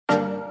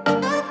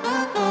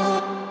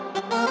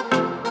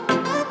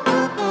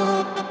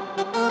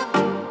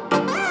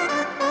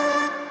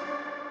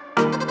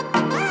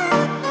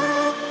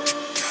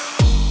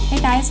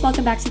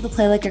welcome back to the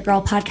Play Like a Girl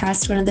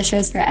podcast, one of the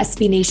shows for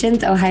SB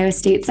Nation's Ohio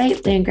State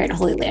site, Land Grant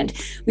Holy Land.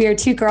 We are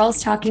two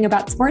girls talking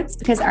about sports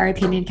because our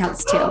opinion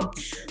counts too.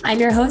 I'm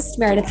your host,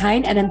 Meredith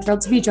Hine, and I'm thrilled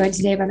to be joined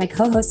today by my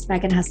co-host,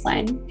 Megan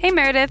Husline. Hey,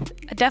 Meredith.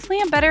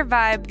 Definitely a better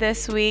vibe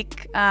this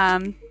week.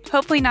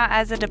 Hopefully not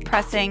as a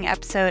depressing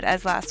episode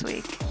as last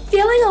week.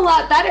 Feeling a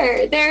lot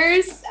better.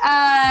 There's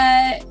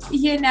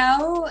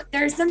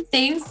some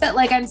things that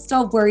I'm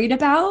still worried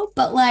about,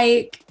 but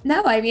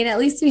no, at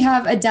least we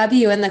have a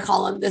W in the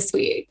column this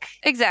week.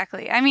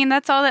 Exactly.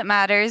 That's all that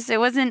matters. It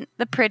wasn't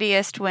the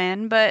prettiest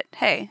win, but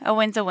hey, a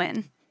win's a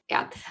win.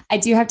 Yeah, I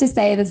do have to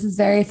say this is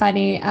very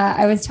funny.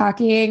 I was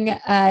talking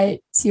to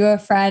a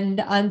friend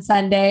on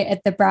Sunday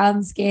at the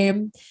Browns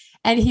game,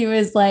 and he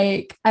was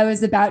like, I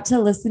was about to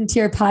listen to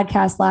your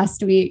podcast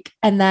last week,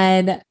 and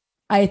then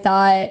I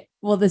thought,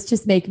 will this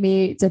just make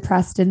me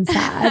depressed and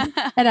sad?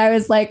 And I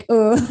was like,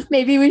 oh,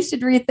 maybe we should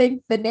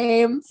rethink the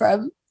name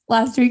from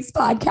last week's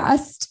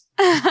podcast.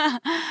 I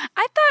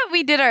thought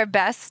we did our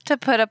best to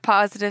put a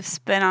positive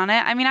spin on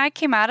it. I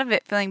came out of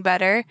it feeling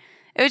better.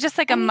 It was just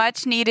a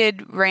much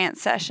needed rant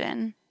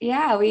session.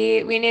 Yeah,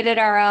 we needed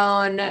our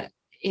own,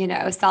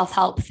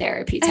 self-help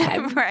therapy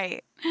time.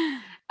 Right.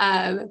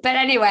 But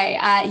anyway,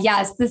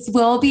 yes, this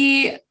will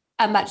be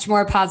a much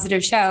more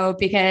positive show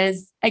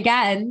because,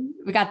 again,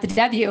 we got the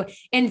W.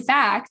 In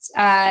fact,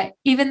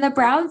 even the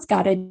Browns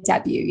got a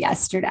W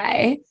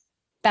yesterday.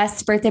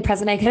 Best birthday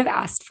present I could have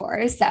asked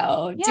for.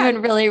 So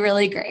doing really,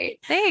 really great.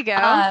 There you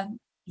go.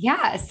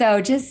 Yeah. So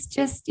just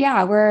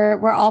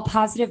we're all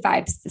positive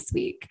vibes this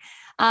week.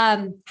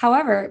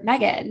 However,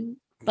 Megan,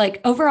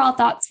 overall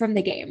thoughts from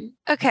the game.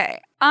 Okay.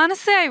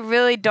 Honestly, I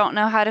really don't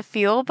know how to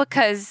feel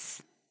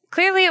because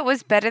clearly it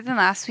was better than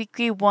last week.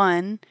 We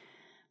won.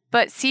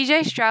 But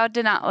CJ Stroud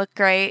did not look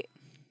great.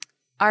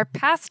 Our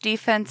pass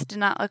defense did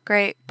not look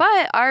great,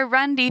 but our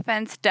run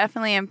defense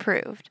definitely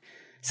improved.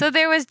 So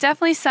there was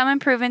definitely some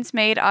improvements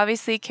made.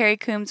 Obviously, Kerry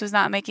Coombs was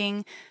not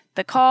making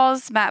the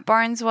calls. Matt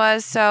Barnes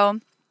was. So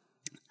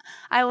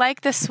I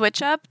like the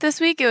switch up this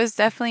week. It was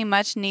definitely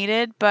much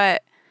needed,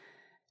 but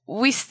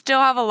we still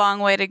have a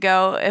long way to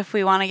go if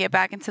we want to get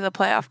back into the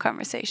playoff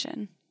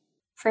conversation.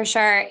 For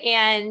sure.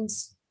 And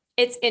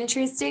it's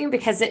interesting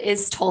because it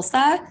is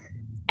Tulsa,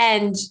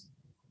 and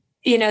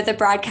the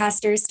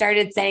broadcasters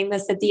started saying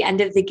this at the end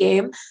of the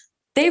game.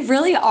 They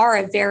really are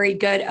a very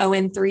good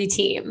 0-3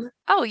 team.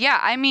 Oh, yeah.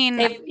 I knew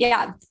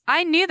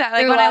that.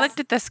 When I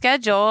looked at the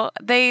schedule,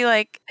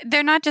 they're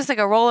not just a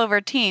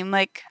rollover team,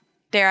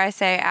 dare I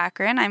say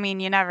Akron.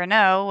 You never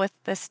know with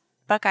this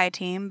Buckeye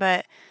team,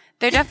 but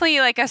they're definitely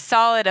a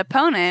solid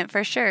opponent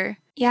for sure.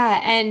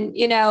 Yeah. And,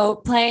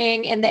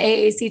 playing in the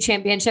AAC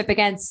championship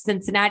against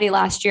Cincinnati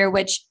last year,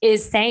 which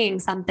is saying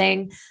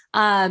something,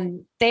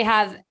 they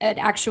have an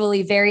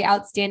actually very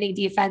outstanding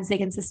defense. They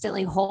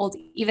consistently hold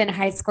even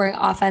high scoring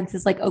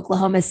offenses like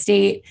Oklahoma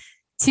State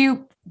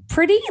to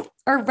pretty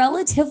or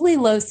relatively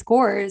low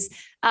scores.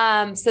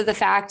 So the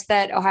fact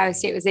that Ohio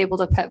State was able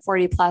to put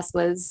 40 plus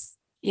was,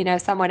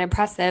 somewhat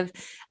impressive.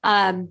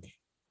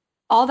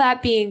 All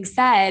that being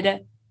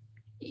said,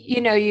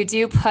 you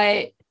do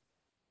put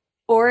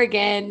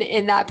Oregon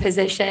in that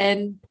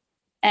position,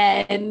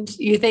 and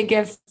you think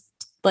if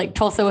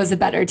Tulsa was a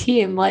better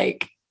team,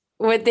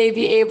 would they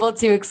be able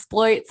to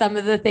exploit some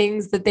of the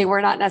things that they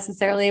were not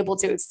necessarily able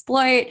to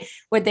exploit?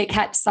 Would they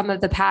catch some of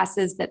the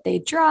passes that they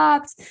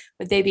dropped?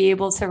 Would they be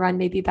able to run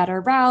maybe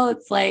better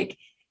routes? And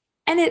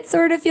it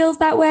sort of feels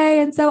that way.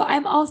 And so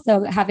I'm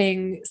also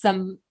having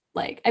some,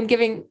 I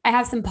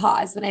have some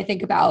pause when I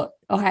think about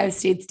Ohio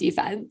State's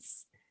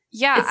defense.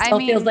 Yeah. It still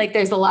feels like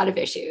there's a lot of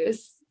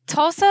issues.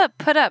 Tulsa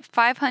put up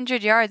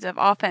 500 yards of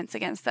offense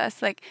against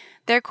us.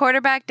 Their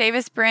quarterback,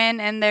 Davis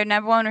Brin, and their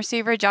number one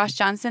receiver, Josh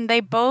Johnson,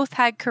 they both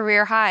had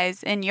career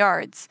highs in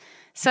yards.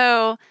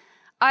 So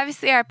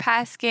obviously our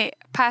pass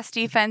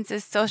defense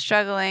is still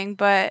struggling,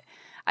 but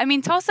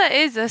Tulsa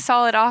is a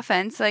solid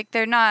offense.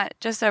 They're not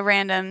just a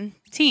random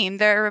team.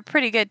 They're a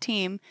pretty good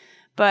team,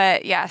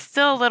 but yeah,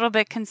 still a little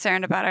bit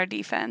concerned about our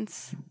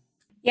defense.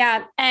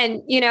 Yeah.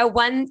 And,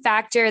 one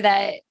factor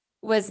that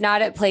was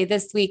not at play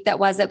this week that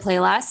was at play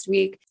last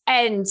week,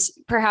 and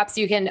perhaps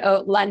you can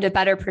lend a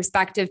better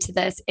perspective to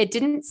this. It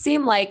didn't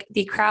seem like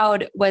the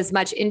crowd was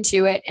much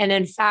into it. And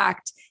in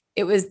fact,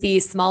 it was the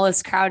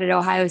smallest crowd at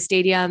Ohio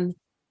Stadium,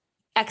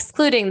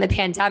 excluding the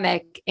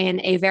pandemic,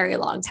 in a very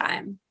long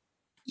time.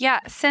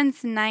 Yeah,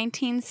 since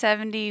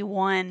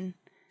 1971.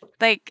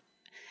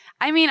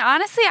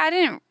 Honestly, I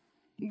didn't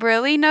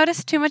really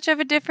notice too much of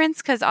a difference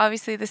because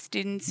obviously the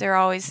students are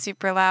always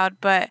super loud,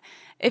 but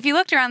if you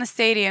looked around the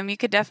stadium, you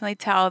could definitely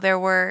tell there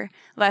were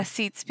less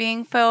seats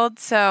being filled.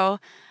 So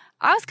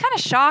I was kind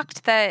of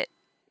shocked that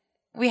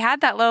we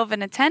had that low of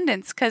an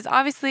attendance because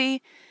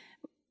obviously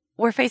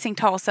we're facing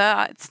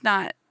Tulsa. It's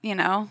not,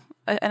 an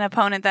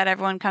opponent that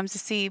everyone comes to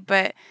see.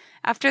 But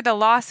after the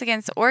loss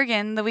against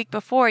Oregon the week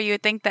before, you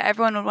would think that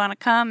everyone would want to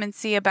come and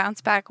see a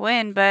bounce back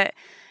win. But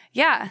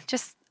yeah,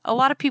 just a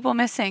lot of people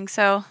missing.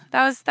 So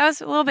that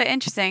was a little bit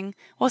interesting.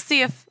 We'll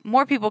see if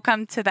more people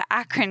come to the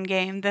Akron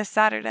game this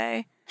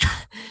Saturday.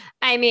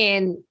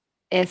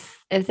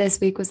 if this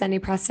week was any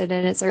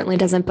precedent, it certainly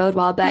doesn't bode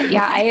well. But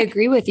yeah, I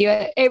agree with you.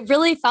 It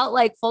really felt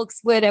like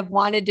folks would have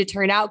wanted to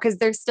turn out because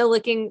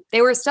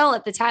they were still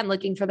at the time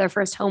looking for their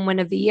first home win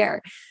of the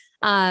year.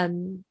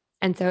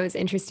 And so it was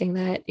interesting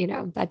that,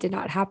 that did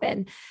not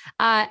happen.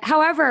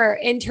 However,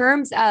 in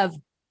terms of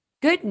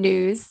good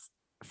news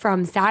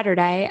from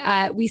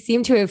Saturday, we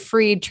seem to have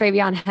freed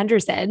TreVeyon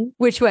Henderson,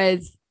 which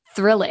was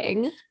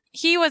thrilling.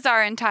 He was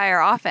our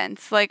entire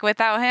offense. Like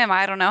without him,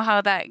 I don't know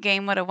how that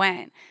game would have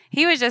went.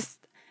 He was just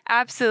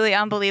absolutely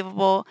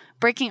unbelievable,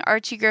 breaking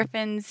Archie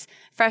Griffin's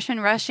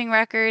freshman rushing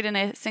record in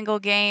a single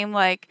game.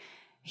 Like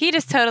he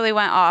just totally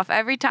went off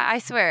every time. I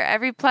swear,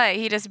 every play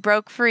he just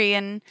broke free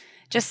and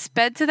just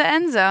sped to the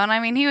end zone. I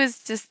mean, he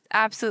was just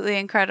absolutely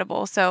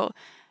incredible. So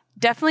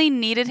definitely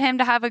needed him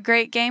to have a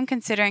great game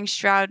considering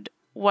Stroud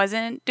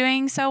wasn't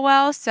doing so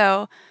well.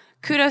 So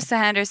kudos to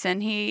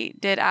Henderson. He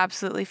did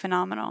absolutely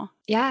phenomenal.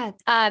 Yeah.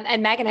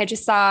 And Megan, I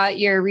just saw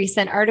your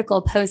recent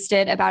article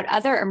posted about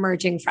other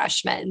emerging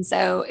freshmen.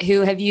 So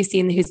who have you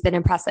seen who's been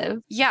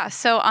impressive? Yeah.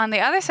 So on the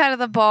other side of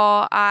the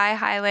ball, I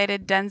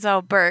highlighted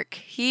Denzel Burke.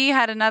 He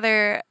had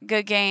another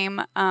good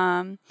game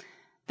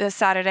this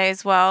Saturday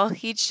as well.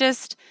 He's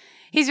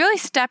really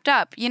stepped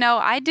up.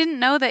 I didn't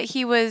know that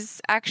he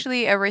was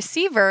actually a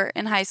receiver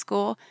in high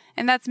school,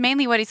 and that's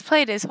mainly what he's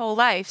played his whole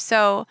life.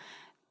 So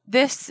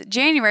this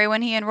January,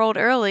 when he enrolled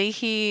early,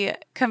 he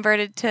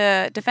converted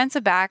to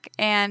defensive back,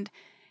 and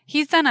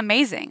he's done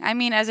amazing. I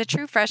mean, as a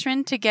true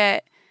freshman, to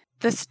get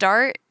the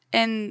start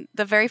in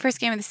the very first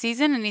game of the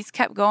season, and he's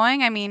kept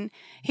going. I mean,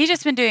 he's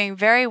just been doing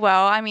very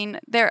well. I mean,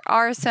 there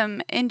are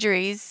some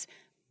injuries,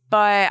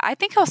 but I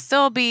think he'll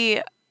still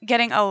be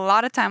getting a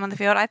lot of time on the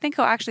field. I think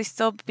he'll actually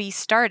still be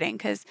starting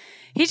because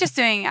he's just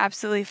doing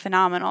absolutely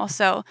phenomenal.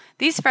 So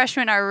these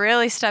freshmen are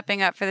really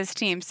stepping up for this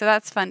team. So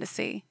that's fun to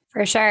see.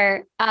 For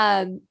sure.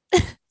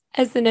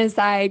 As an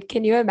aside,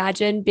 can you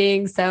imagine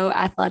being so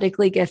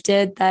athletically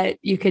gifted that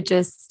you could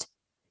just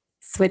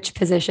switch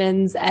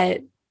positions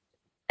at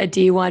a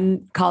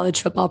D1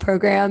 college football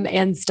program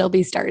and still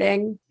be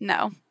starting?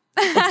 No,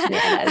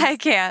 I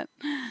can't.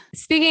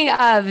 Speaking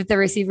of the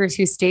receivers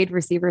who stayed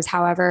receivers,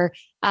 however,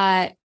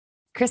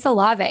 Chris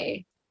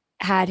Olave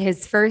had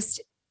his first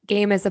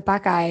game as a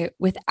Buckeye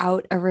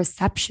without a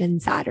reception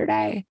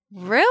Saturday.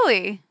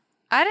 Really?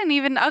 I didn't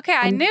even,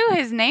 I knew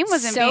his name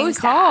wasn't being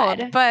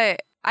called,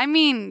 but I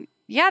mean,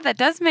 yeah, that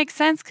does make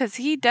sense because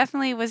he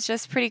definitely was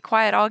just pretty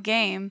quiet all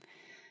game.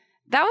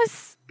 That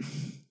was,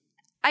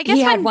 I guess.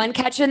 He had one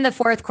catch in the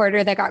fourth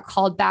quarter that got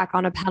called back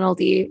on a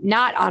penalty,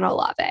 not on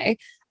Olave.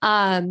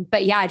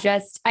 But yeah,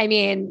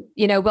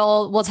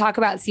 we'll talk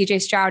about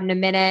CJ Stroud in a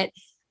minute.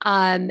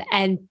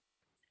 And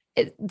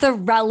the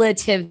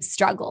relative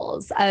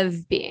struggles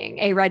of being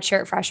a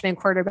redshirt freshman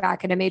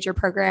quarterback in a major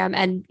program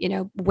and,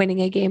 winning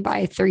a game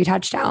by 3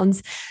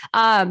 touchdowns.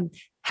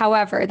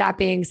 However, that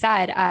being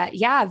said,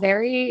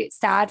 very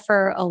sad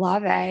for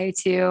Olave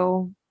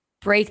to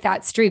break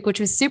that streak, which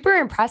was super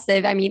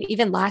impressive. I mean,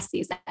 even last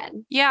season.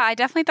 Yeah, I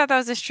definitely thought that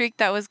was a streak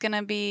that was going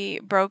to be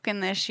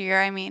broken this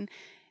year. I mean,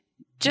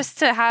 just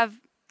to have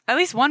at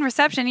least one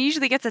reception, he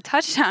usually gets a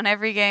touchdown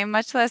every game,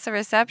 much less a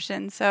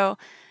reception. So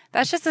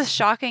that's just a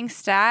shocking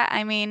stat.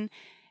 I mean,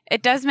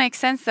 it does make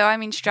sense, though. I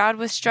mean, Stroud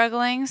was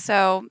struggling,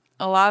 so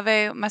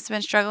Olave must have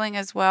been struggling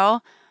as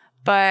well.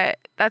 But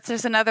that's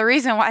just another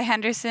reason why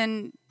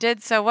Henderson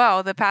did so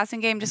well. The passing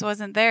game just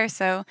wasn't there,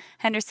 so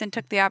Henderson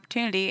took the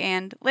opportunity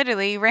and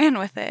literally ran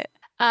with it.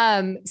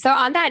 So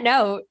on that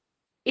note,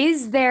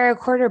 is there a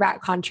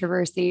quarterback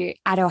controversy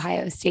at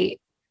Ohio State?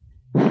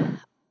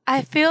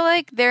 I feel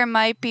like there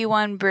might be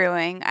one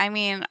brewing. I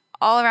mean,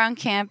 all around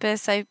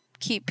campus, I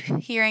keep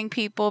hearing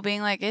people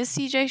being like, is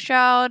CJ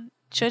Stroud,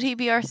 should he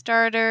be our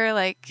starter?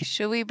 Like,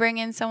 should we bring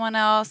in someone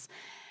else?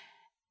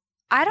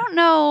 I don't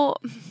know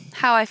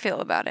how I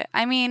feel about it.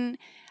 I mean,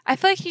 I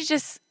feel like he's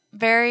just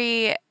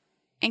very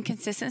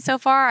inconsistent so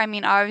far. I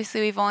mean,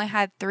 obviously we've only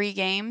had 3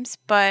 games,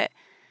 but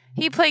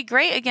he played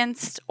great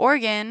against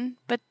Oregon,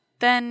 but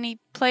then he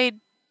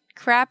played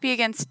crappy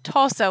against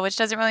Tulsa, which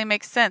doesn't really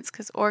make sense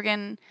because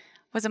Oregon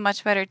was a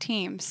much better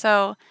team.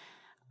 So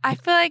I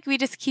feel like we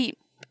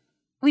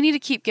need to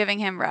keep giving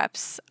him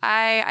reps.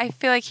 I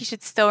feel like he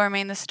should still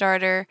remain the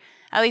starter,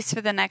 at least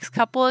for the next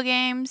couple of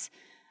games.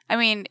 I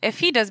mean, if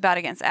he does bad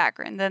against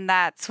Akron, then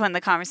that's when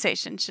the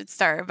conversation should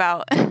start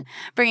about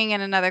bringing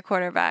in another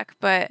quarterback.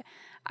 But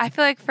I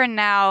feel like for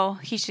now,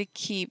 he should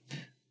keep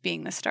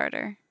being the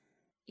starter.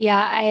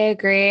 Yeah, I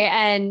agree.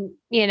 And,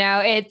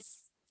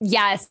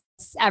 yes,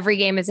 every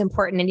game is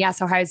important. And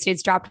yes, Ohio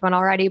State's dropped one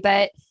already,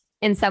 but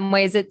in some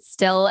ways it's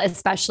still,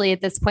 especially at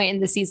this point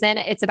in the season,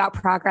 it's about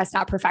progress,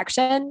 not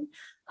perfection.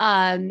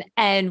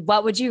 And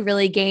what would you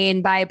really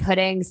gain by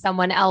putting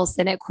someone else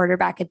in at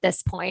quarterback at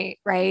this point,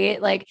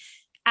 right? Like,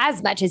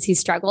 as much as he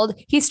struggled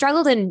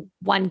in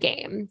one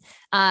game.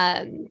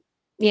 In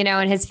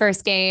his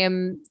first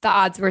game, the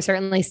odds were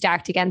certainly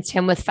stacked against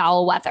him with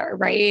foul weather,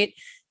 right?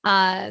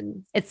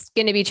 It's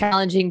going to be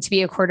challenging to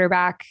be a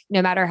quarterback,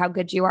 no matter how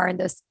good you are in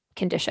those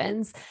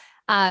conditions.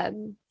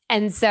 And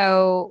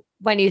so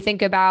when you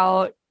think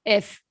about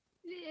if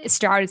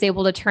Stroud is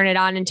able to turn it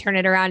on and turn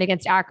it around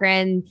against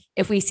Akron,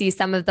 if we see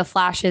some of the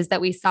flashes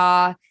that we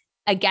saw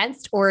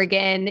against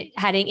Oregon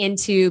heading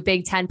into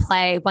Big Ten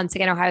play, once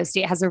again, Ohio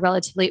State has a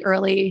relatively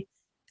early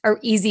or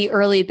easy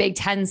early Big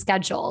Ten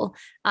schedule.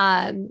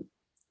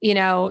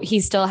 He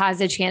still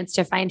has a chance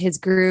to find his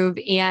groove.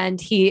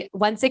 And he,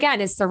 once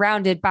again, is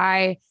surrounded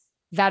by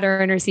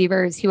veteran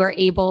receivers who are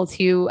able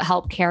to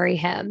help carry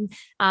him,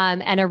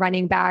 and a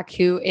running back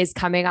who is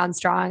coming on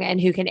strong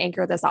and who can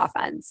anchor this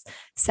offense.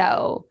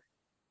 So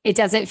it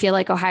doesn't feel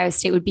like Ohio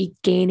State would be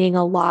gaining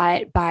a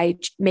lot by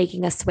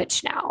making a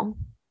switch now.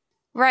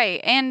 Right.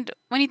 And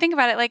when you think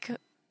about it, like,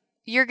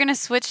 you're going to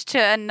switch to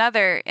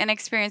another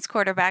inexperienced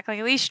quarterback. Like,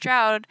 at least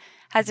Stroud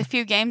has a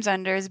few games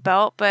under his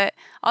belt, but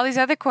all these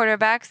other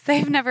quarterbacks,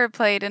 they've never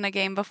played in a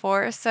game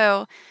before.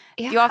 So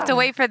you have to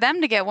wait for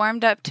them to get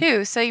warmed up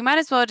too. So you might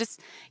as well just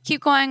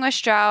keep going with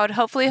Stroud.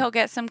 Hopefully he'll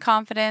get some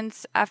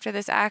confidence after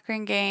this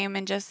Akron game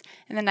and just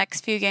in the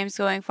next few games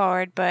going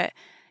forward. But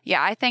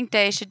yeah, I think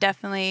they should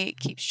definitely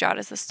keep Stroud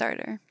as the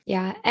starter.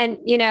 Yeah. And,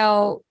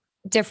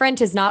 different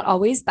is not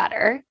always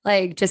better.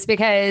 Like, just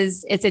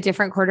because it's a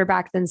different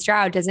quarterback than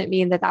Stroud doesn't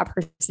mean that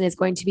person is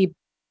going to be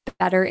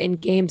better in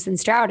games than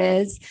Stroud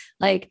is.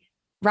 Like,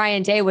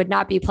 Ryan Day would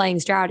not be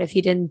playing Stroud if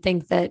he didn't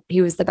think that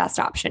he was the best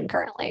option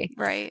currently.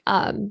 Right.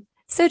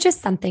 So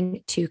just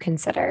something to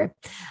consider.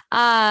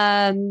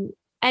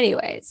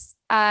 Anyways,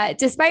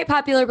 despite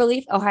popular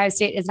belief, Ohio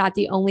State is not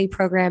the only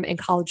program in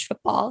college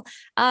football.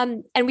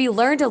 And we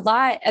learned a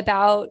lot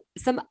about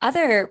some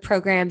other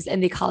programs in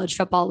the college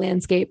football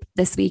landscape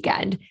this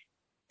weekend,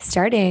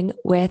 starting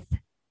with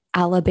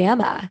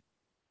Alabama.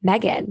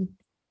 Megan,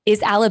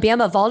 is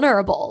Alabama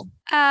vulnerable?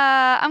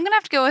 I'm going to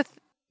have to go with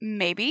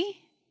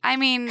maybe. I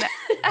mean,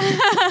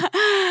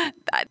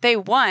 they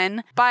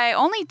won by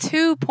only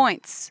 2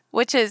 points,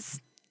 which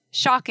is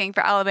shocking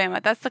for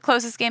Alabama. That's the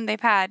closest game they've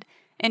had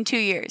in 2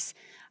 years.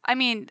 I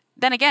mean,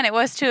 then again, it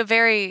was to a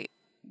very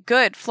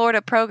good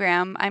Florida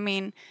program. I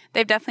mean,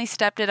 they've definitely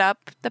stepped it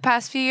up the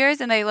past few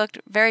years, and they looked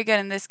very good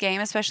in this game,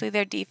 especially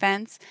their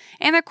defense.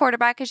 And their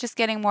quarterback is just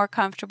getting more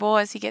comfortable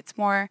as he gets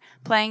more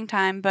playing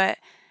time. But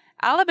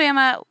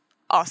Alabama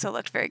also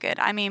looked very good.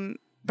 I mean,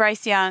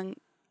 Bryce Young,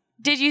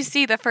 did you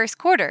see the first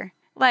quarter?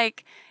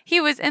 Like, he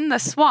was in the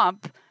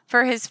swamp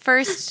for his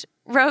first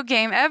road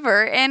game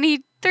ever, and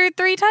he threw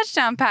 3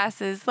 touchdown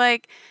passes.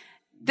 Like,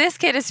 this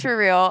kid is for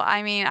real.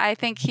 I mean, I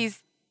think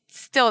he's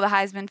still the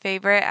Heisman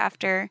favorite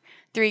after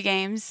 3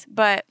 games,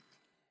 but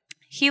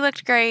he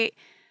looked great.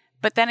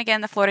 But then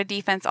again, the Florida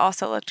defense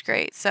also looked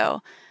great.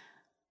 So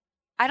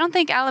I don't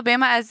think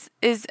Alabama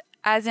is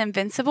as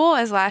invincible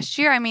as last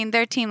year. I mean,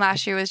 their team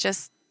last year was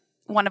just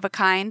one of a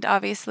kind,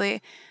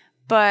 obviously,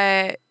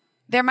 but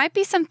there might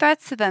be some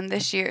threats to them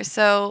this year.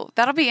 So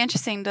that'll be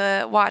interesting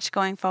to watch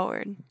going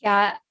forward.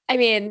 Yeah. I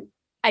mean,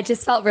 I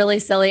just felt really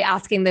silly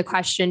asking the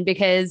question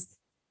because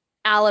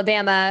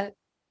Alabama,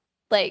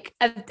 like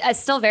a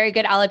still very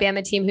good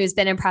Alabama team who's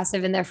been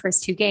impressive in their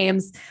first 2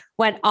 games,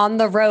 went on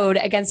the road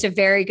against a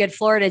very good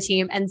Florida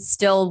team and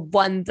still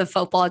won the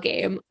football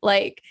game.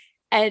 Like,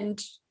 and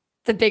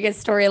the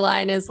biggest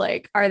storyline is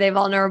like, are they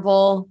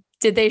vulnerable?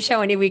 Did they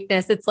show any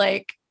weakness? It's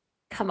like,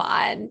 come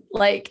on,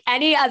 like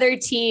any other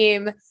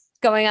team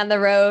going on the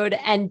road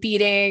and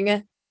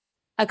beating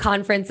a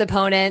conference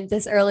opponent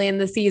this early in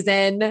the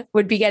season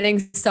would be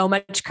getting so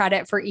much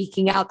credit for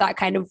eking out that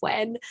kind of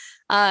win.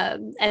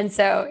 And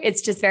so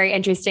it's just very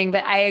interesting,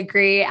 but I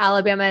agree.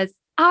 Alabama is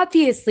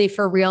obviously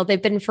for real.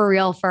 They've been for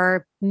real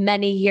for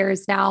many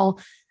years now.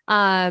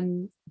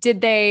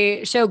 Did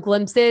they show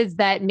glimpses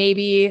that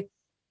maybe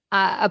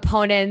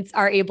opponents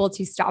are able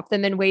to stop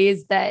them in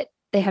ways that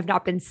they have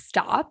not been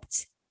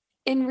stopped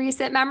in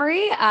recent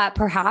memory?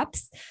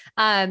 Perhaps.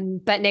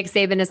 But Nick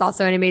Saban is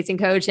also an amazing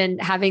coach, and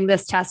having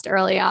this test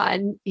early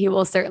on, he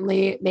will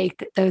certainly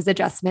make those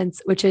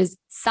adjustments, which is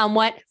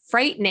somewhat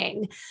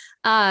frightening.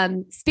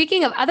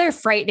 Speaking of other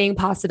frightening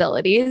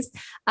possibilities,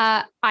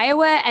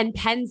 Iowa and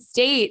Penn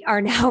State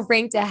are now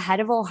ranked ahead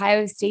of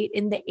Ohio State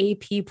in the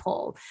AP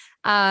poll.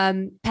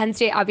 Penn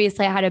State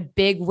obviously had a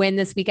big win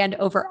this weekend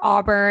over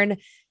Auburn.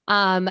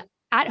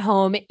 At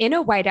home in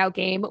a whiteout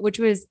game, which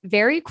was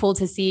very cool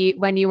to see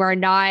when you are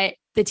not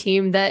the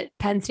team that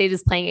Penn State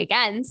is playing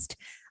against.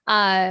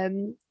 Yeah,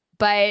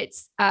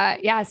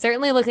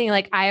 certainly looking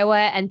like Iowa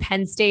and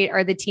Penn State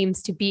are the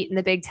teams to beat in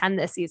the Big Ten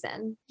this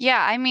season.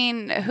 Yeah, I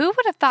mean, who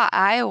would have thought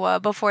Iowa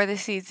before the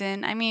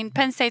season? I mean,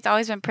 Penn State's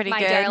always been pretty good.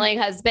 My darling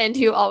husband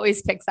who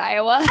always picks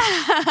Iowa.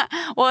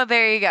 Well,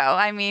 there you go.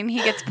 I mean,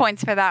 he gets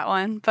points for that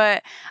one.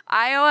 But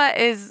Iowa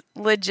is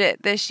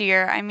legit this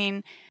year. I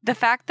mean, the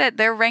fact that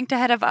they're ranked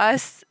ahead of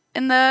us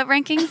in the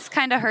rankings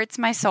kind of hurts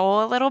my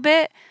soul a little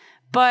bit.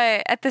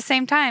 But at the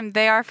same time,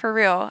 they are for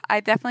real.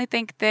 I definitely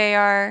think they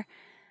are.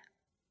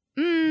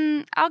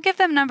 I'll give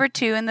them number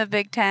 2 in the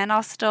Big Ten.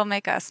 I'll still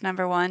make us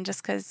number 1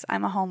 just because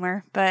I'm a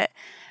homer. But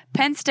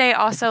Penn State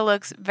also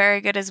looks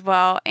very good as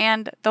well.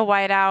 And the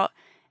whiteout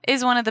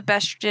is one of the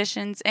best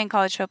traditions in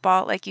college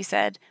football, like you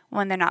said,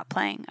 when they're not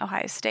playing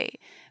Ohio State.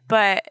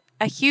 But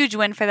a huge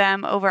win for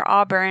them over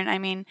Auburn. I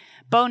mean,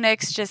 Bo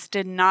Nix just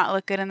did not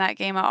look good in that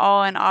game at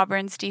all, and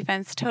Auburn's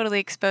defense totally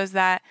exposed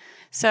that.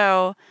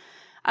 So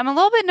I'm a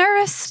little bit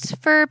nervous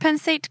for Penn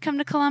State to come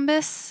to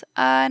Columbus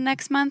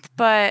next month,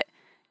 but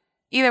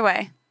either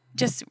way,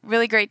 just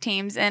really great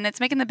teams, and it's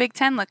making the Big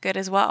Ten look good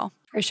as well.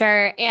 For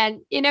sure. And,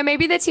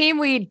 maybe the team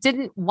we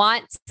didn't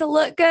want to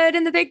look good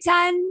in the Big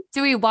Ten.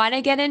 Do we want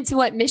to get into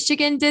what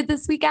Michigan did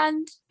this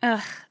weekend?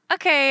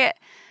 Okay.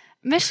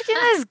 Michigan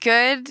is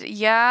good.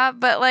 Yeah.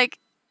 But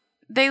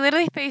they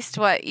literally faced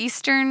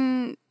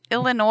Eastern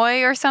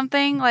Illinois or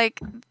something.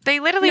 They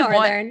literally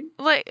Northern.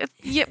 won.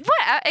 Yeah,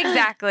 what?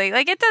 Exactly.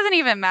 It doesn't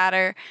even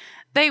matter.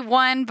 They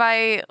won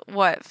by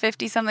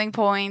 50 something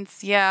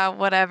points. Yeah.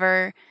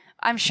 Whatever.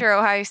 I'm sure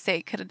Ohio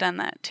State could have done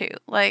that too.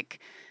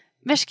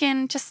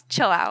 Michigan, just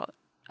chill out.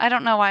 I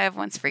don't know why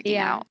everyone's freaking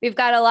out. We've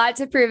got a lot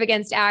to prove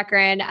against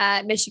Akron.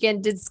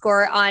 Michigan did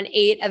score on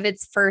 8 of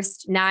its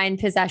first 9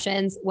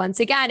 possessions.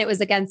 Once again, it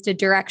was against a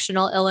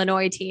directional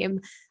Illinois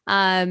team.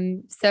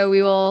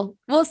 So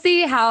we'll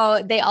see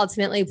how they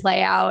ultimately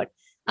play out.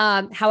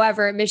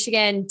 However,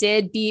 Michigan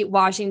did beat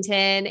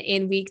Washington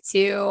in week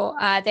 2.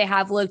 They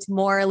have looked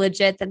more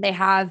legit than they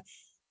have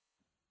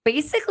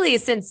basically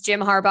since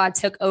Jim Harbaugh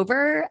took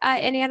over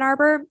in Ann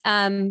Arbor.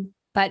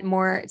 But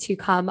more to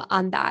come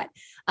on that.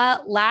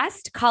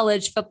 Last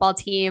college football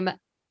team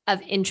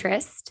of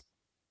interest,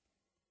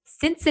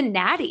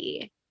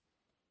 Cincinnati.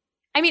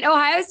 I mean,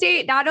 Ohio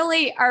State, not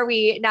only are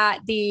we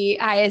not the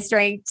highest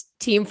ranked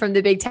team from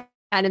the Big Ten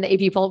and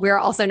the AP poll, we are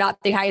also not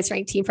the highest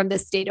ranked team from the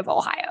state of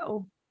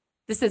Ohio.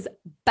 This is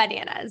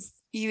bananas.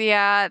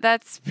 Yeah,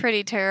 that's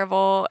pretty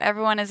terrible.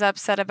 Everyone is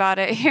upset about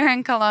it here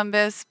in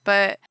Columbus.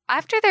 But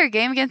after their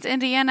game against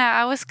Indiana,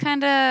 I was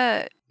kind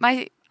of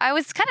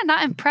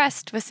not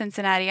impressed with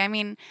Cincinnati. I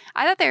mean,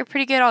 I thought they were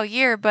pretty good all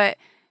year, but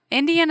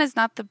Indiana's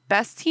not the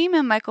best team,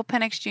 and Michael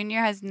Penix Jr.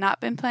 has not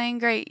been playing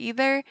great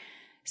either.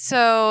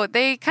 So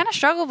they kind of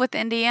struggled with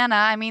Indiana.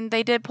 I mean,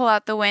 they did pull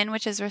out the win,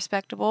 which is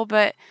respectable,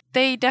 but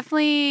they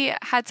definitely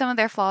had some of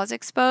their flaws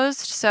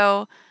exposed.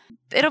 So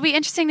it'll be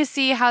interesting to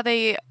see how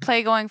they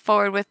play going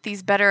forward with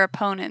these better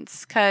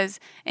opponents, because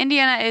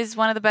Indiana is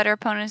one of the better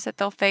opponents that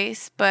they'll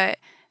face, but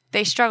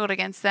they struggled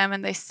against them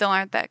and they still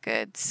aren't that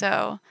good.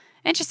 So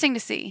interesting to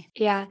see.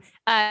 Yeah.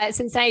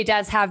 Cincinnati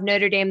does have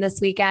Notre Dame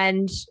this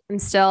weekend. I'm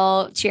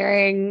still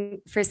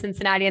cheering for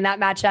Cincinnati in that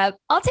matchup.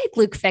 I'll take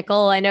Luke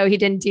Fickell. I know he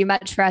didn't do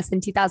much for us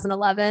in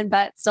 2011,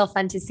 but still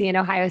fun to see an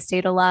Ohio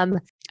State alum.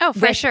 Oh,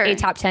 for sure. A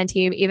top 10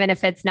 team, even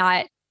if it's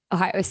not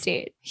Ohio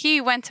State. He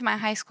went to my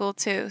high school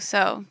too.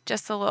 So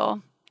just a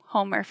little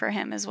homer for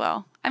him as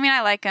well. I mean,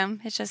 I like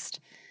him. It's just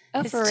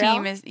his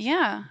team is,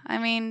 I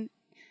mean,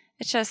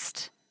 it's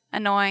just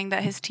annoying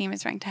that his team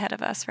is ranked ahead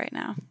of us right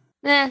now.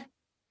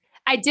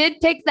 I did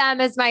pick them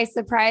as my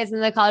surprise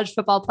in the college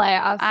football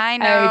playoff. I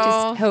know. I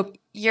just hope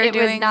you're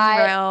doing was not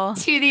well.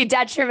 To the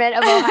detriment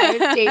of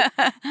Ohio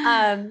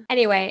State.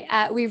 Anyway,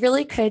 we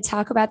really could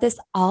talk about this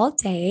all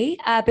day,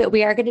 but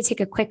we are going to take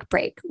a quick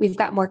break. We've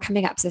got more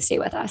coming up, so stay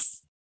with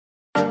us.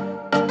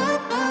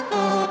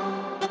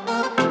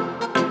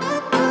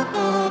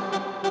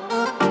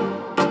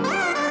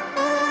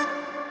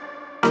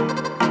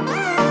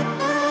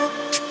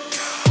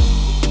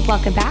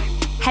 Welcome back.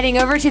 Heading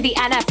over to the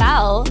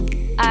NFL.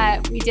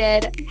 We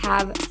did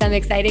have some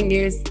exciting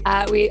news.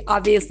 We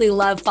obviously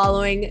love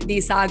following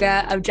the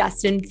saga of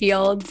Justin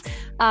Fields.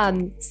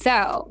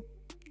 So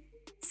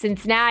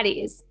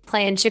Cincinnati's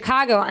playing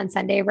Chicago on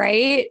Sunday,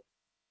 right?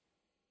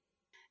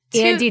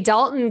 Andy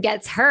Dalton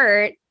gets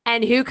hurt.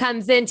 And who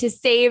comes in to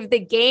save the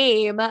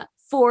game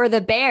for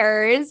the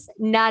Bears?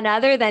 None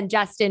other than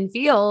Justin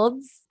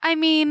Fields. I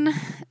mean,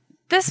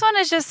 this one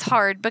is just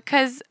hard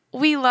because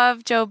we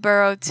love Joe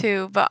Burrow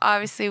too, but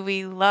obviously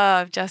we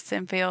love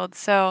Justin Fields.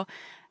 So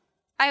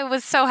I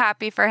was so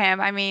happy for him.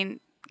 I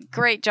mean,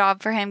 great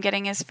job for him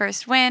getting his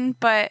first win,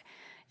 but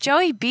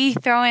Joey B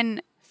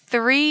throwing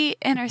 3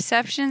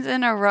 interceptions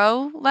in a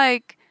row,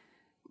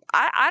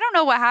 I don't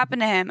know what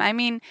happened to him. I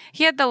mean,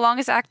 he had the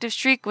longest active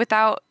streak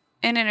without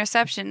an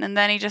interception, and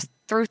then he just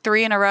threw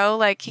 3 in a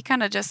row. He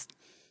kind of just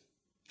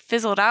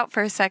fizzled out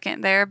for a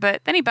second there,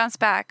 but then he bounced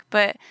back.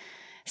 But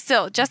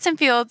still, Justin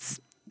Fields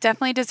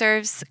definitely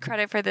deserves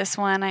credit for this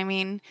one. I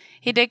mean,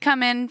 he did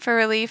come in for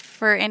relief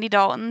for Andy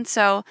Dalton,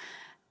 so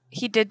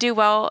he did do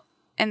well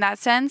in that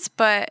sense,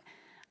 but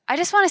I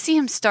just want to see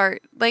him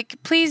start.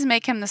 Please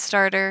make him the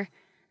starter,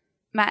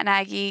 Matt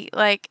Nagy.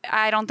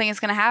 I don't think it's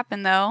going to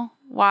happen, though.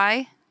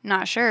 Why?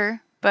 Not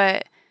sure,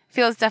 but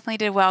Fields definitely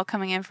did well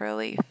coming in for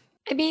relief.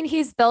 I mean,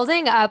 he's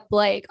building up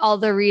all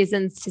the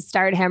reasons to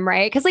start him,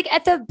 right? Because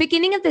at the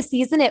beginning of the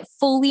season, it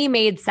fully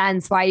made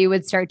sense why you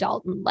would start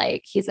Dalton.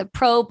 He's a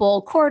Pro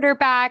Bowl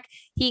quarterback.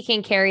 He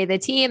can carry the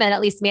team and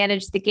at least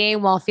manage the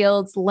game while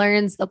Fields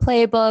learns the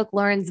playbook,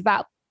 learns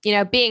about,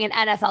 being an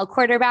NFL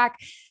quarterback.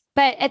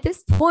 But at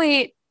this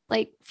point,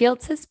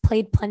 Fields has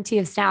played plenty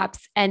of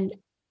snaps and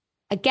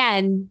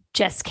again,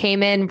 just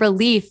came in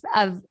relief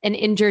of an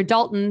injured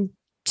Dalton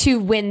to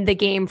win the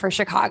game for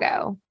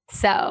Chicago.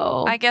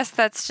 So I guess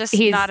that's just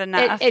not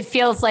enough. It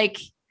feels like,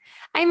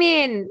 I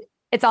mean,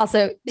 it's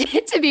also,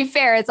 to be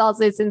fair, it's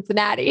also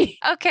Cincinnati.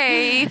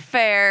 Okay,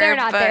 fair. They're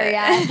not there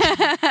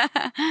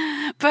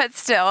yet. But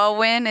still, a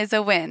win is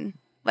a win.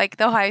 Like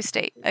the Ohio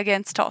State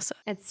against Tulsa.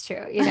 It's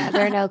true.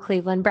 There are no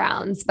Cleveland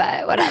Browns,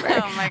 but whatever.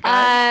 Oh my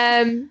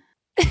God.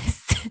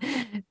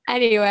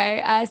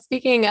 Anyway,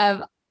 speaking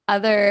of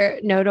other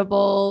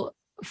notable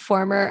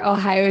former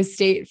Ohio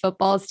State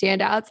football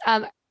standouts,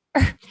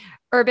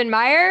 Urban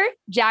Meyer,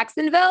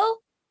 Jacksonville,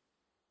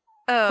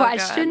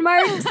 question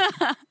marks.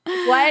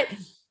 What?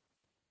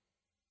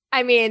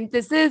 I mean,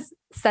 this is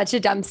such a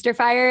dumpster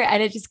fire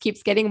and it just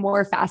keeps getting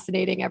more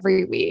fascinating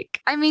every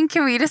week. I mean,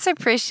 can we just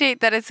appreciate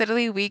that it's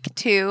literally week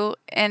 2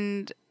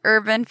 and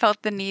Urban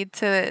felt the need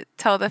to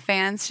tell the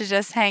fans to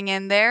just hang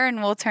in there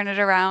and we'll turn it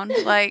around?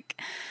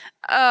 Like,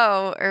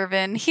 oh,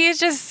 Urban, he is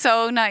just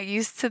so not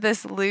used to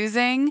this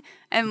losing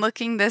and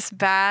looking this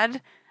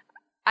bad.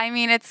 I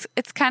mean, it's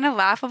kind of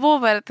laughable,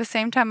 but at the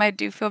same time, I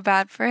do feel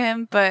bad for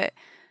him. But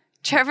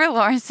Trevor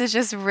Lawrence is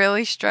just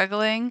really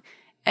struggling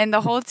and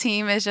the whole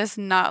team is just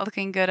not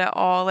looking good at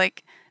all.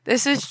 Like,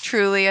 this is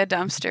truly a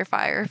dumpster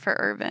fire for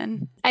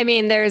Urban. I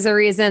mean, there's a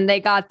reason they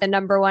got the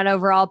number 1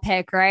 overall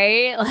pick,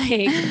 right? Like,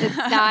 it's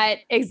not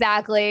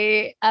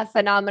exactly a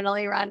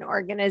phenomenally run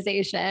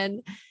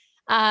organization.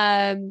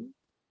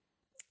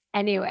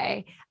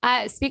 Anyway,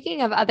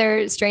 speaking of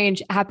other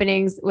strange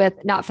happenings with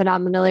not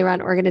phenomenally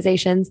run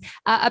organizations,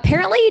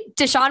 apparently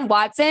Deshaun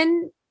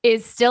Watson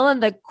is still in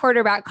the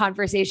quarterback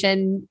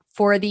conversation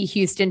for the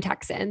Houston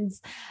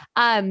Texans.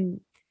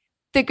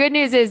 The good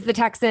news is the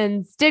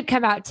Texans did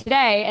come out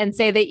today and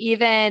say that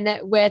even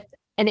with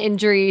an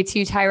injury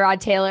to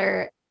Tyrod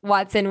Taylor,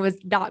 Watson was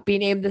not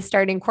being named the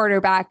starting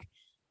quarterback.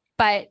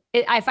 But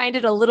I find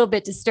it a little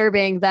bit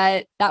disturbing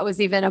that that was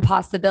even a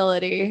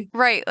possibility.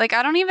 Right. Like,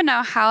 I don't even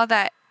know how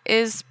that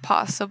is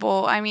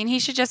possible. I mean, he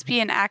should just be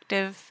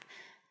inactive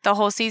the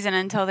whole season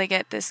until they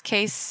get this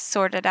case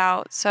sorted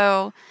out.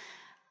 So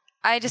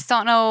I just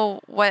don't know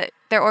what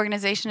their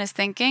organization is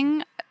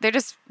thinking. They're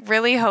just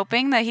really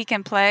hoping that he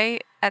can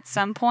play at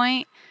some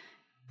point,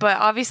 but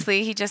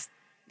obviously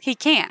he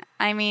can't.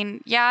 I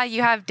mean, yeah,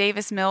 you have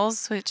Davis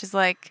Mills, which is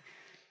like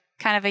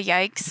kind of a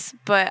yikes,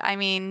 but I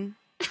mean,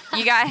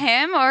 you got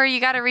him or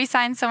you got to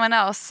re-sign someone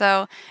else.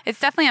 So it's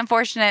definitely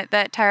unfortunate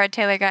that Tyrod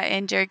Taylor got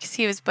injured because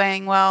he was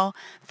playing well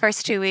the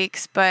first 2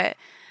 weeks, but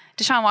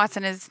Deshaun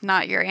Watson is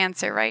not your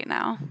answer right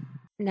now.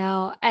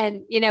 No.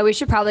 And, we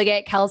should probably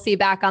get Kelsey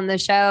back on the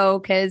show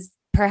because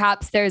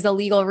perhaps there's a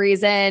legal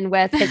reason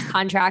with his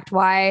contract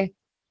why,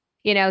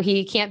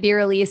 he can't be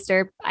released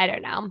or I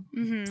don't know,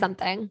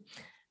 something.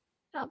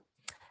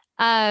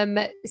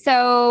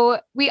 So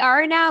we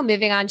are now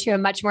moving on to a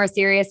much more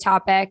serious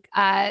topic.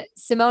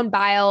 Simone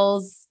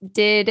Biles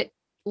did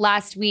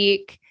last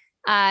week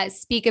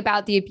speak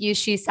about the abuse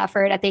she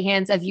suffered at the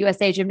hands of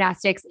USA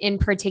Gymnastics, in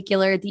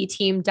particular, the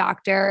team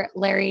doctor,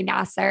 Larry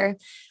Nassar.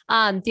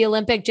 The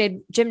Olympic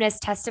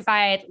gymnast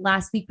testified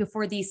last week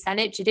before the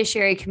Senate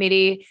Judiciary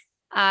Committee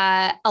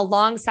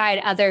alongside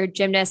other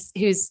gymnasts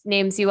whose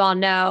names you all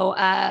know,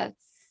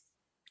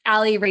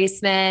 Aly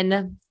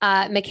Raisman,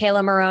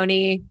 Michaela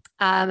Maroney,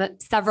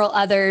 several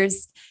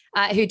others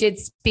who did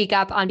speak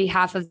up on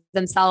behalf of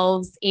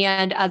themselves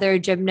and other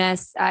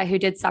gymnasts who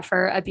did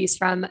suffer abuse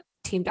from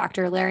team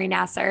doctor Larry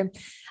Nassar.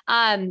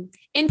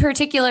 In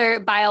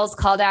particular, Biles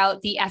called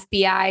out the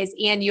FBI's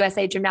and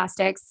USA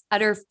Gymnastics'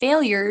 utter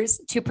failures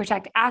to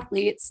protect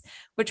athletes,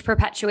 which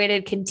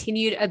perpetuated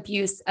continued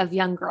abuse of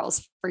young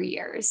girls for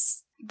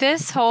years.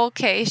 This whole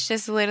case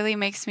just literally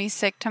makes me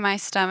sick to my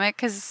stomach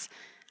because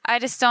I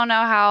just don't know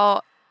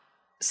how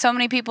so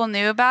many people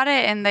knew about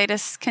it and they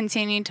just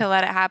continued to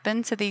let it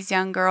happen to these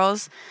young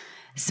girls.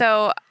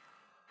 So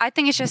I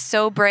think it's just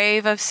so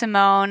brave of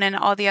Simone and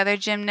all the other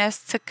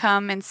gymnasts to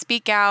come and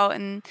speak out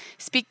and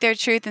speak their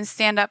truth and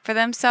stand up for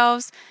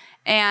themselves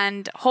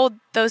and hold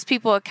those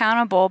people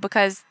accountable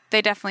because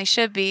they definitely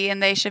should be,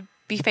 and they should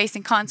be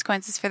facing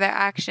consequences for their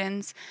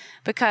actions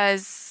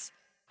because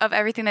of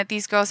everything that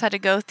these girls had to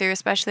go through,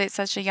 especially at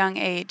such a young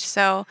age.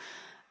 So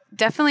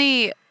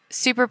definitely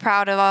super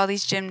proud of all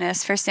these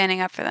gymnasts for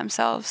standing up for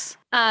themselves.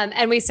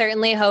 And we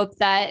certainly hope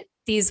that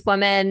these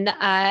women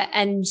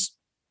and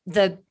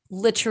the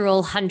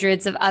literal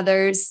hundreds of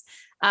others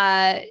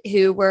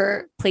who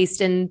were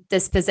placed in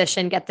this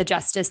position get the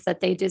justice that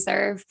they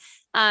deserve.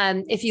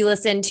 If you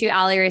listen to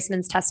Aly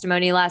Raisman's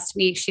testimony last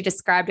week, she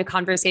described a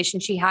conversation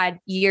she had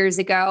years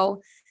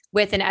ago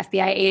with an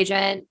FBI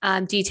agent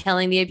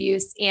detailing the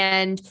abuse.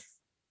 And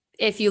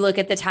if you look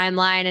at the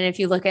timeline and if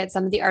you look at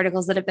some of the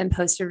articles that have been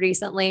posted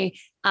recently,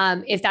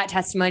 if that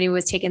testimony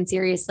was taken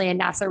seriously and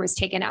Nassar was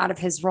taken out of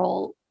his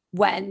role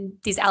when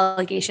these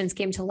allegations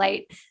came to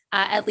light,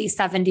 at least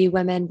 70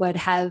 women would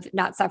have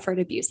not suffered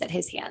abuse at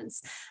his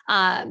hands.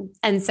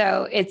 And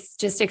so it's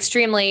just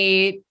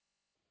extremely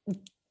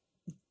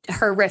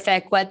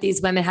horrific what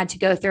these women had to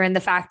go through and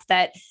the fact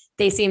that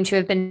they seem to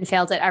have been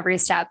failed at every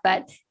step.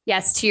 But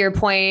yes, to your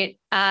point,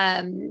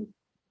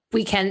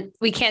 we can't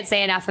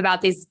say enough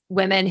about these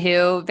women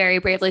who very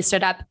bravely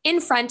stood up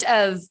in front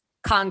of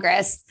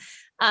Congress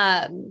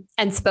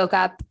and spoke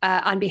up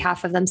on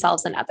behalf of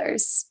themselves and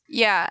others.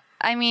 Yeah.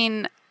 I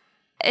mean,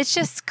 it's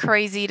just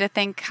crazy to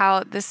think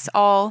how this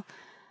all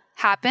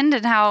happened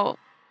and how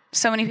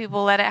so many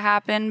people let it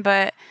happen.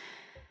 But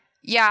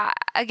yeah,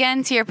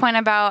 again, to your point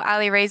about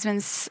Ali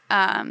Raisman's,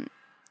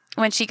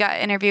 when she got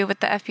interviewed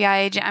with the FBI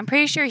agent, I'm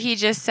pretty sure he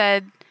just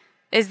said,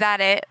 "Is that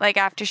it?" Like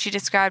after she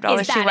described all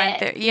that she went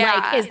through. Yeah.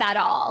 Like, is that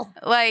all?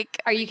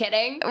 Like, are you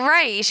kidding?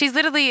 Right. She's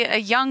literally a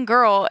young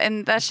girl,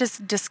 and that's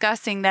just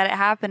disgusting that it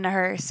happened to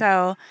her.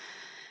 So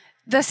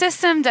the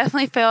system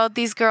definitely failed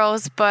these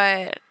girls,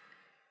 but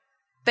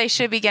they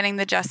should be getting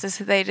the justice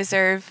that they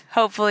deserve.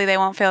 Hopefully they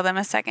won't fail them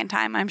a second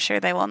time. I'm sure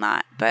they will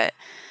not. But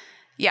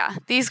yeah,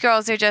 these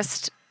girls are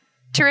just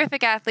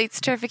terrific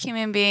athletes, terrific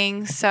human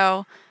beings.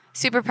 So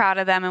super proud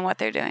of them and what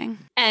they're doing.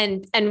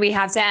 And we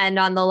have to end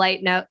on the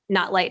light note,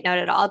 not light note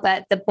at all,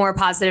 but the more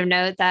positive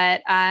note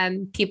that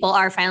people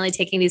are finally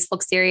taking these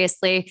folks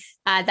seriously.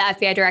 The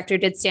FBI director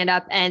did stand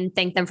up and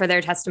thank them for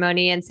their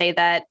testimony and say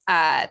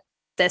that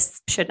this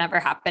should never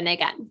happen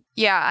again.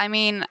 Yeah, I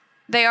mean,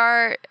 they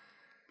are,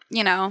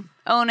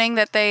 owning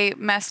that they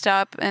messed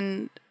up,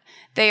 and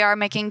they are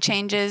making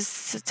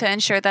changes to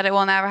ensure that it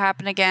will never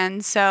happen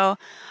again. So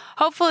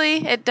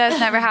hopefully it does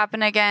never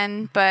happen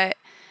again. But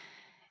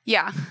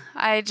yeah,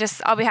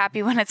 I'll be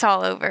happy when it's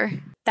all over.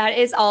 That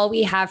is all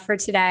we have for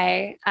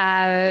today.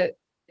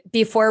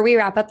 Before we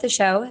wrap up the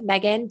show,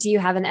 Megan, do you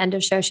have an end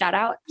of show shout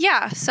out?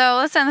 Yeah. So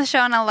let's end the show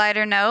on a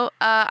lighter note.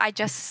 I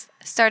just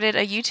started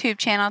a YouTube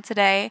channel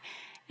today,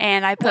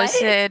 and I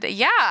posted,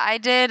 I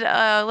did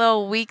a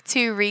little week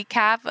 2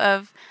 recap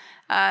of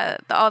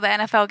all the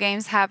NFL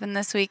games happened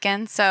this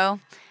weekend. So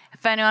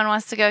if anyone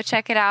wants to go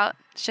check it out,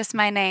 it's just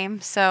my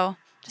name. So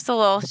just a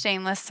little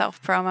shameless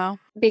self-promo.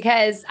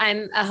 Because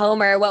I'm a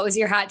homer, what was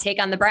your hot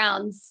take on the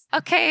Browns?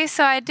 Okay,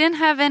 so I didn't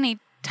have any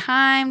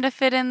time to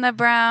fit in the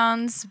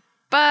Browns,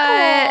 but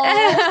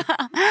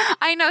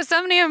I know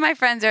so many of my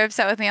friends are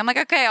upset with me. I'm like,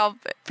 okay, I'll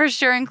for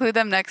sure include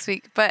them next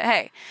week. But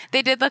hey,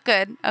 they did look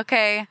good.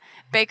 Okay,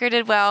 Baker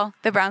did well.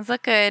 The Browns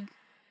look good.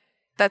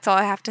 That's all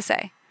I have to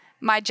say.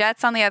 My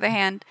Jets, on the other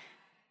hand,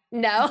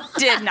 no,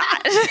 did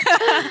not.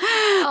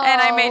 And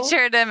I made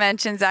sure to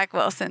mention Zach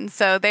Wilson.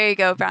 So there you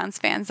go, Browns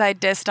fans. I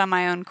dissed on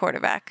my own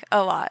quarterback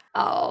a lot.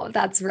 Oh,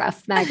 that's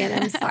rough, Megan.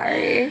 I'm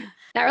sorry.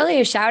 Not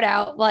really a shout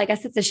out. Well, I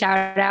guess it's a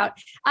shout out.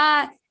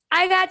 I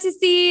got to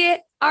see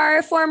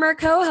our former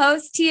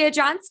co-host, Tia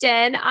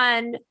Johnston,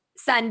 on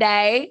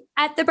Sunday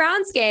at the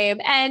Browns game,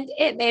 and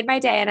it made my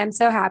day, and I'm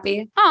so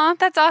happy. Oh,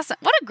 that's awesome.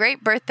 What a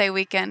great birthday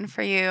weekend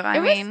for you. I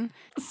mean,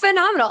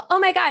 phenomenal. Oh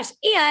my gosh.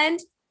 And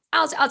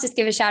I'll just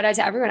give a shout out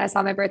to everyone I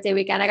saw my birthday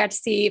weekend. I got to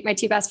see my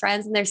 2 best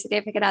friends and their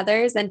significant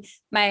others. And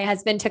my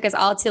husband took us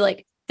all to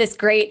like this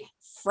great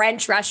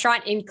French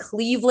restaurant in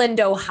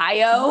Cleveland,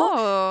 Ohio.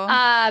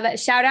 Oh.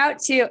 Shout out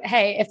to,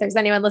 hey, if there's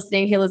anyone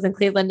listening who lives in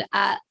Cleveland,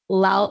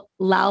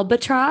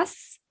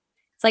 L'Albatross.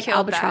 It's like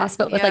albatross,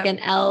 but with like an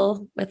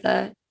L with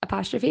a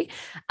apostrophe.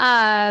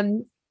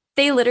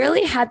 They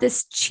literally had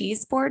this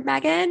cheese board,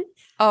 Megan.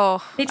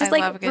 Oh, they just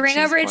like bring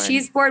over a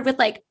cheese board with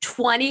like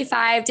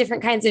 25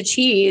 different kinds of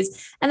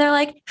cheese. And they're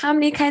like, how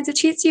many kinds of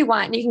cheese do you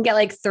want? And you can get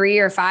like 3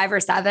 or 5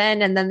 or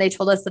 7. And then they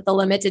told us that the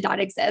limit did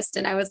not exist.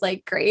 And I was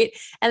like, great.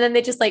 And then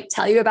they just like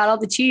tell you about all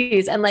the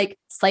cheese and like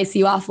slice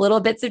you off little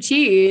bits of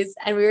cheese.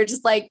 And we were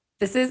just like,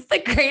 this is the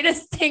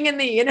greatest thing in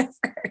the universe.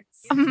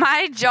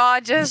 My jaw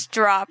just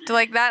dropped.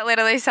 Like that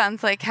literally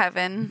sounds like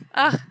heaven.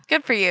 Oh,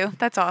 good for you.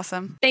 That's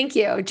awesome. Thank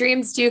you.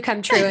 Dreams do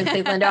come true in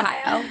Cleveland,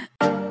 Ohio.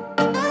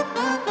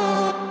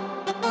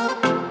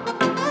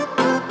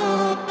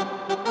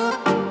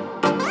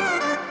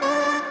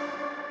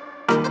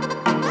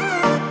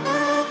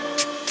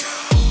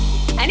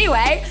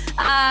 Anyway,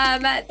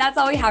 that's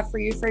all we have for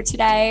you for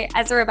today.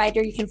 As a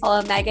reminder, you can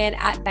follow Megan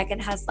at Megan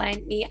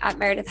Hesline, me at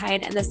Meredith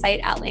Hine, and the site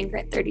at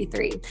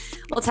Langrit33.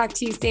 We'll talk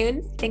to you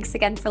soon. Thanks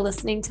again for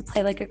listening to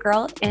Play Like a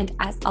Girl. And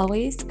as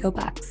always, go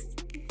Bucks.